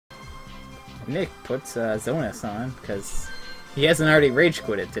Nick puts Zoness on because he hasn't already rage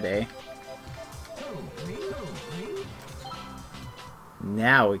quitted today.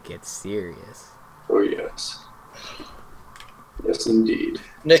 Now it gets serious. Oh yes. Yes indeed.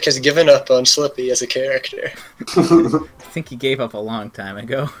 Nick has given up on Slippy as a character. I think he gave up a long time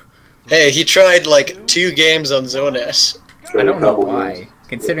ago. Hey, he tried like 2 games on Zoness. I don't know why.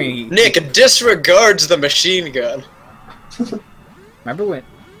 Considering he... Nick disregards the machine gun. Remember when...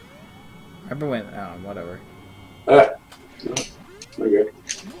 Oh, whatever. Ah. Okay.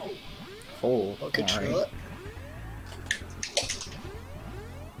 Oh, Good shot.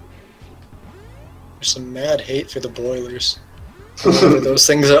 There's some mad hate for the boilers. Whatever those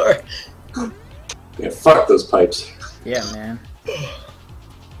things are. Yeah, fuck those pipes. Yeah, man.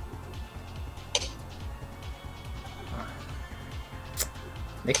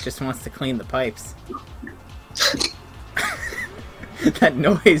 Nick just wants to clean the pipes. That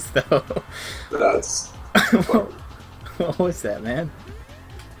noise, though. That's... What was that, man?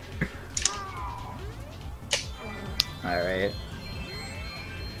 Alright.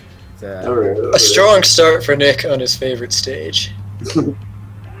 Alright. A strong start for Nick on his favorite stage.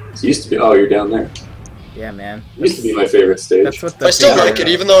 It used to be... Oh, you're down there. Yeah, man. It used to be my favorite stage. That's what the I still like it,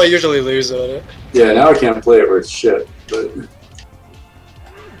 even though I usually lose on it. Yeah, now I can't play it where it's shit, but...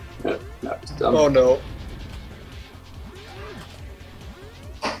 Yeah, that was dumb. Oh no.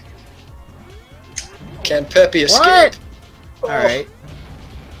 Can Peppy escape? What? Oh. Alright.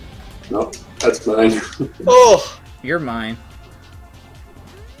 Nope, that's mine. Oh! You're mine.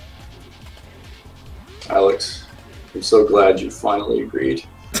 Alex, I'm so glad you finally agreed.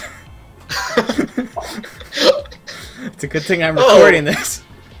 It's a good thing I'm recording this.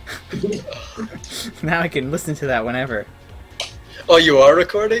 Now I can listen to that whenever. Oh, you are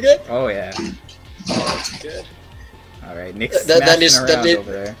recording it? Oh, yeah. Oh, that's good. Alright, Nick's That smashing is- around that-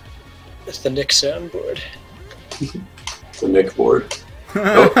 over there. It's the Nick soundboard. The Nick board.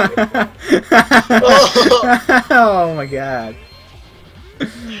 Oh my god. What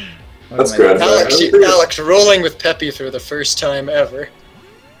That's am I good. doing? Alex rolling with Peppy for the first time ever.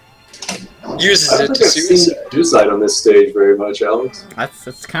 Uses I it don't to think I've seen suicide. suicide on this stage very much, Alex.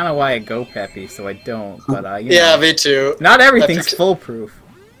 That's kind of why I go Peppy, so I don't. But you Yeah, know, me too. not everything's Peppy- foolproof.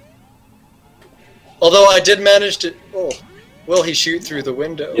 Although I did manage to... Oh, will he shoot through the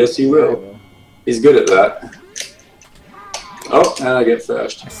window? Yes, he will. He's good at that. Oh, and I get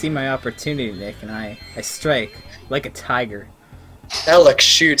flashed. I see my opportunity, Nick, and I strike like a tiger. Alex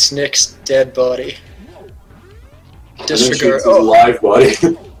shoots Nick's dead body. And then Disregard. shoots his Oh, live body.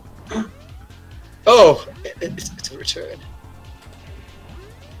 oh, it's a return.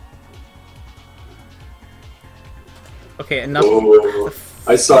 Okay, enough. Oh,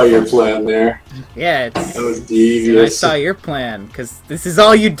 I saw your plan there. Yeah, it's. That was I devious. saw your plan, because this is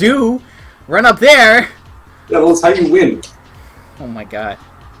all you do. Run up there. Yeah, well, it's how you win. Oh my god.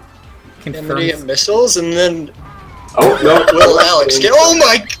 And then Confirms. you get missiles, and then Oh, no. will Alex get... Oh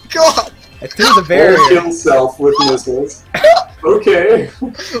my god! I threw the barrier. Or kill self with missiles. Okay.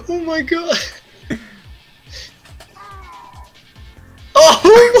 Oh my god!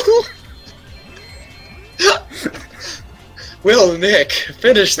 Oh! Will Nick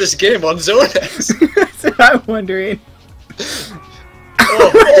finish this game on Zoness? That's what I'm wondering.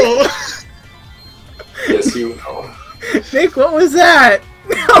 Oh, Yes, you will. Nick, what was that?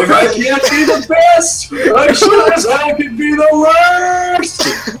 If I can't be the best, I sure as hell can be the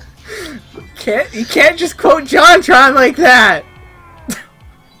worst! You can't just quote JonTron like that.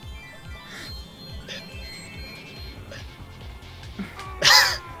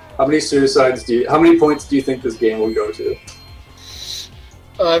 How many suicides do you... How many points do you think this game will go to?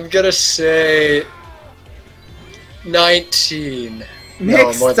 I'm gonna say 19. Nick, No,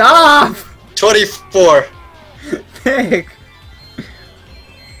 more than stop! 24. Nick.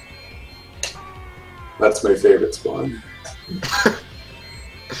 That's my favorite spawn.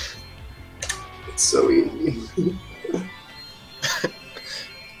 It's so easy.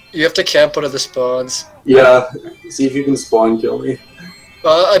 You have to camp one of the spawns. Yeah, see if you can spawn kill me.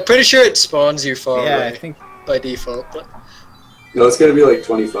 I'm pretty sure it spawns you far Yeah, away I think. by default. But No, it's gonna be like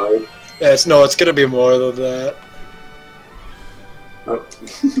 25. yeah, it's gonna be more than that. Oh.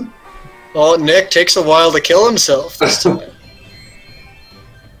 Oh, Nick takes a while to kill himself this time.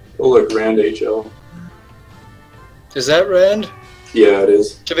 Oh look, Rand HL. Is that Rand? Yeah, it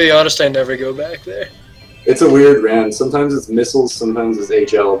is. To be honest, I never go back there. It's a weird Rand. Sometimes it's missiles, sometimes it's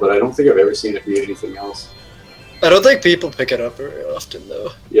HL, but I don't think I've ever seen it be anything else. I don't think people pick it up very often,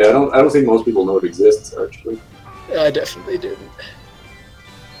 though. Yeah, I don't think most people know it exists, actually. I definitely didn't.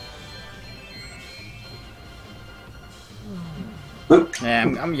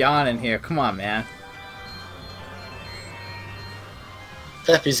 Man, I'm yawning here. Come on, man.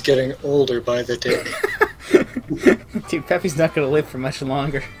 Peppy's getting older by the day. Dude, Peppy's not gonna live for much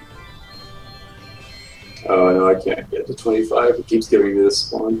longer. Oh no, I can't get to 25. It keeps giving me this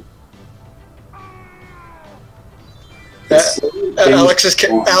spawn. Alex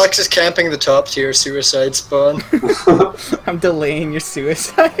is camping the top tier suicide spawn. I'm delaying your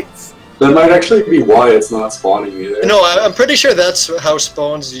suicides. That might actually be why it's not spawning me there. No, I'm pretty sure that's how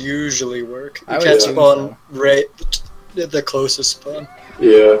spawns usually work. I You would can't assume spawn so. right the closest spawn.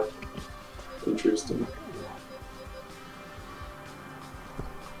 Yeah. Interesting.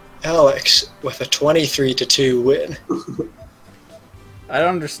 Alex with a 23-2 win. I don't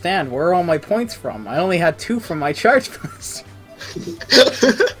understand. Where are all my points from? I only had 2 from my charge boost.